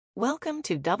Welcome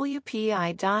to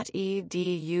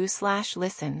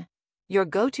wpi.edu/listen, your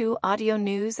go-to audio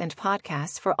news and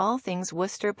podcasts for all things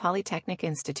Worcester Polytechnic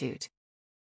Institute.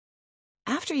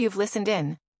 After you've listened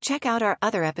in, check out our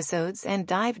other episodes and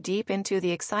dive deep into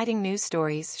the exciting news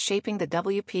stories shaping the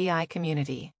WPI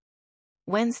community.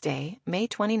 Wednesday, May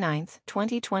 29,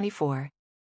 2024.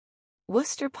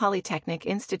 Worcester Polytechnic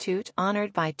Institute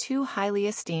honored by 2 highly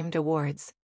esteemed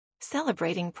awards,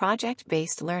 celebrating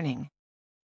project-based learning.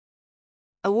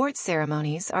 Award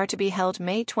ceremonies are to be held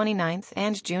May 29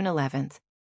 and June 11.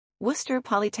 Worcester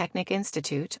Polytechnic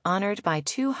Institute honored by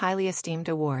 2 highly esteemed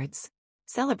awards,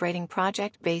 celebrating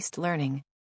project-based learning.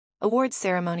 Award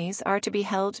ceremonies are to be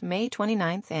held May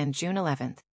 29 and June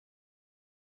 11.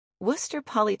 Worcester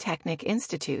Polytechnic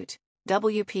Institute,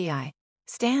 WPI,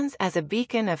 stands as a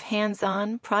beacon of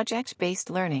hands-on, project-based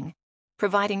learning,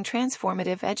 providing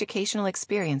transformative educational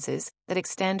experiences that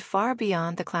extend far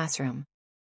beyond the classroom.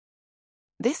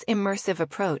 This immersive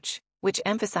approach, which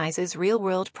emphasizes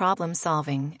real-world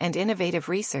problem-solving and innovative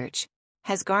research,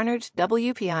 has garnered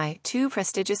WPI 2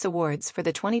 prestigious awards for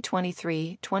the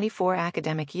 2023-24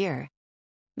 academic year.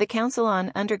 The Council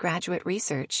on Undergraduate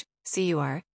Research,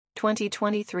 CUR,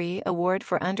 2023 Award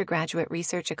for Undergraduate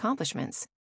Research Accomplishments,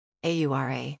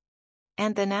 AURA,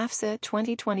 and the NAFSA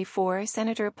 2024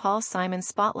 Senator Paul Simon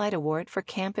Spotlight Award for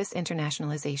Campus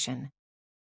Internationalization.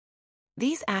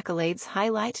 These accolades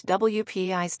highlight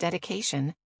WPI's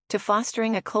dedication to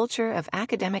fostering a culture of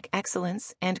academic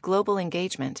excellence and global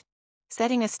engagement,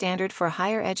 setting a standard for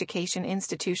higher education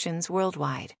institutions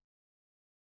worldwide.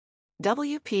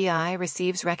 WPI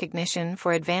receives recognition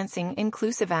for advancing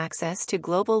inclusive access to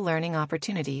global learning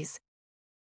opportunities.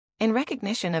 In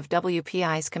recognition of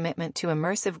WPI's commitment to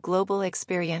immersive global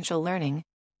experiential learning,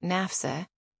 NAFSA,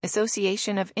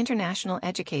 Association of International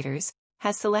Educators,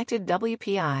 has selected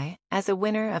WPI as a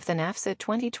winner of the NAFSA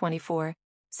 2024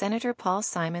 Senator Paul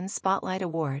Simon Spotlight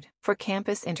Award for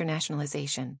Campus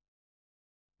Internationalization.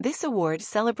 This award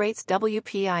celebrates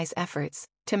WPI's efforts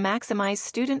to maximize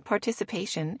student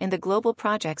participation in the Global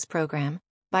Projects program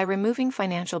by removing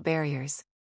financial barriers.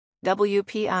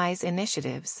 WPI's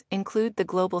initiatives include the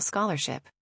Global Scholarship.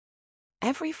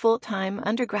 Every full-time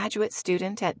undergraduate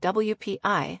student at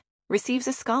WPI receives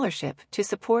a scholarship to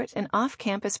support an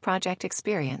off-campus project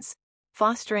experience,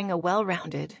 fostering a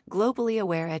well-rounded, globally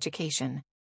aware education.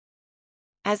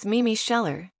 As Mimi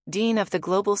Scheller, Dean of the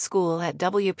Global School at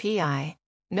WPI,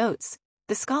 notes,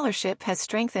 the scholarship has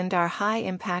strengthened our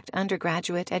high-impact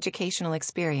undergraduate educational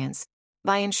experience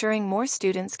by ensuring more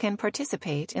students can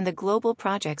participate in the Global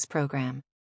Projects program.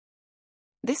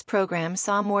 This program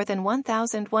saw more than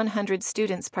 1,100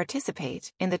 students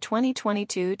participate in the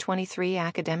 2022-23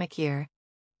 academic year,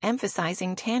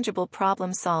 emphasizing tangible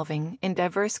problem-solving in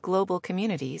diverse global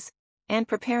communities and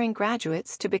preparing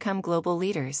graduates to become global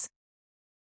leaders.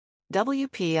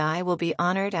 WPI will be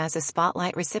honored as a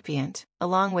Spotlight recipient,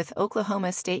 along with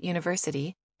Oklahoma State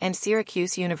University and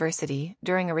Syracuse University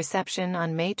during a reception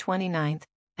on May 29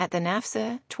 at the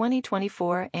NAFSA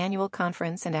 2024 Annual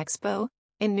Conference and Expo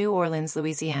in New Orleans,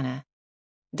 Louisiana.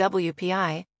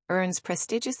 WPI earns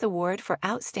prestigious award for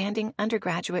outstanding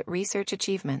undergraduate research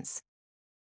achievements.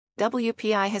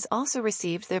 WPI has also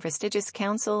received the prestigious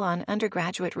Council on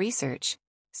Undergraduate Research,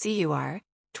 CUR,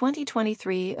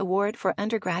 2023 Award for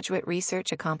Undergraduate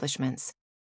Research Accomplishments,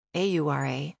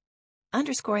 AURA,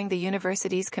 underscoring the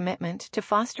university's commitment to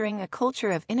fostering a culture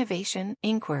of innovation,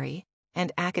 inquiry,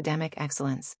 and academic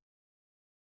excellence.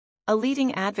 A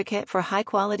leading advocate for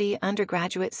high-quality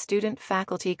undergraduate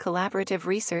student-faculty collaborative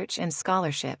research and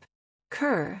scholarship,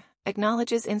 CUR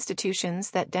acknowledges institutions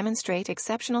that demonstrate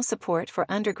exceptional support for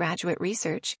undergraduate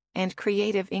research and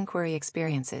creative inquiry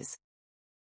experiences.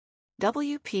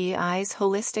 WPI's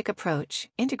holistic approach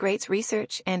integrates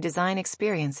research and design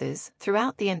experiences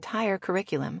throughout the entire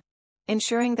curriculum,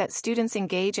 ensuring that students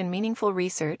engage in meaningful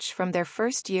research from their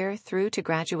first year through to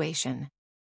graduation.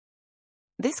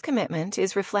 This commitment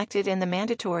is reflected in the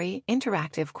Mandatory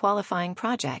Interactive Qualifying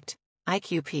Project,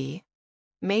 IQP,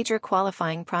 Major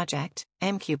Qualifying Project,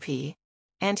 MQP,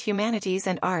 and Humanities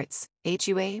and Arts,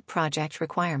 HUA project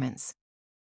requirements.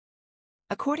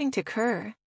 According to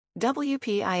CUR,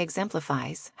 WPI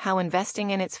exemplifies how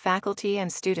investing in its faculty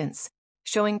and students,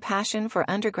 showing passion for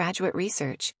undergraduate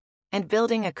research, and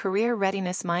building a career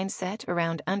readiness mindset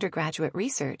around undergraduate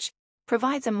research,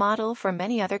 provides a model for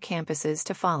many other campuses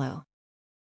to follow.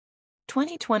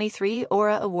 2023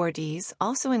 AURA awardees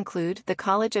also include the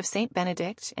College of St.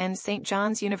 Benedict and St.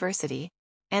 John's University,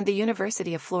 and the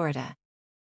University of Florida.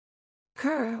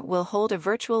 CUR will hold a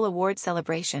virtual award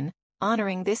celebration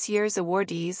honoring this year's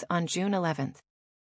awardees on June 11th.